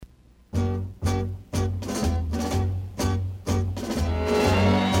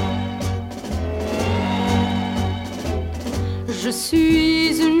Je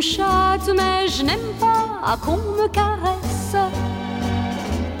suis une chatte, mais je n'aime pas qu'on me caresse.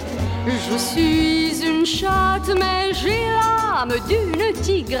 Je suis une chatte, mais j'ai l'âme d'une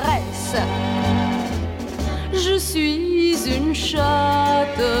tigresse. Je suis une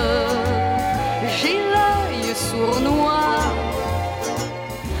chatte, j'ai l'œil sournois,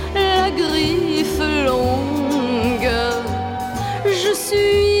 la griffe longue. Je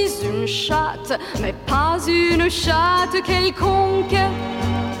suis une chatte, mais pas une chatte quelconque.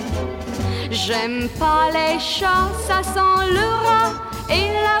 J'aime pas les chats, ça sent le rat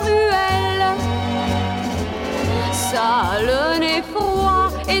et la ruelle. Ça a le nez froid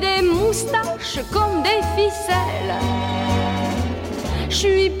et des moustaches comme des ficelles. Je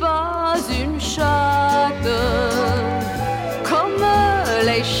suis pas une chatte comme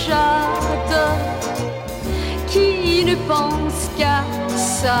les chattes qui ne pensent qu'à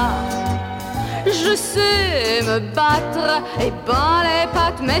ça. Je sais me battre et ben les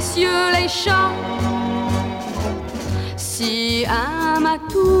pattes, messieurs les chats. Si un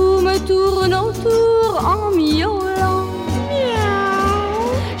matou me tourne autour en miaulant,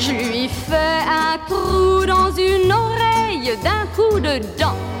 je lui fais un trou dans une oreille d'un coup de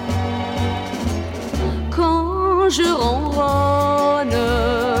dent. Quand je ronronne,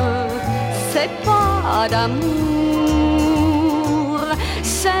 c'est pas d'amour,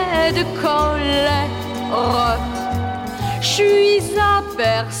 c'est de colère. Je suis à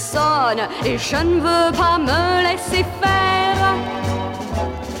personne et je ne veux pas me laisser faire.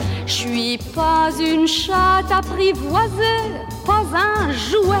 Je suis pas une chatte apprivoisée, pas un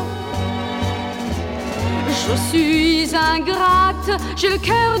jouet. Je suis ingrate, j'ai le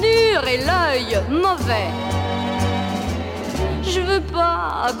cœur dur et l'œil mauvais. Je veux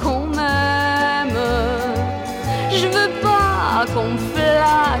pas qu'on m'aime, je veux pas qu'on me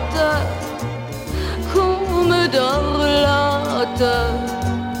flatte, qu'on me dorlote.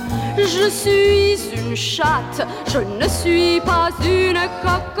 Je suis une chatte, je ne suis pas une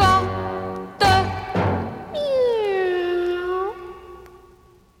cocotte.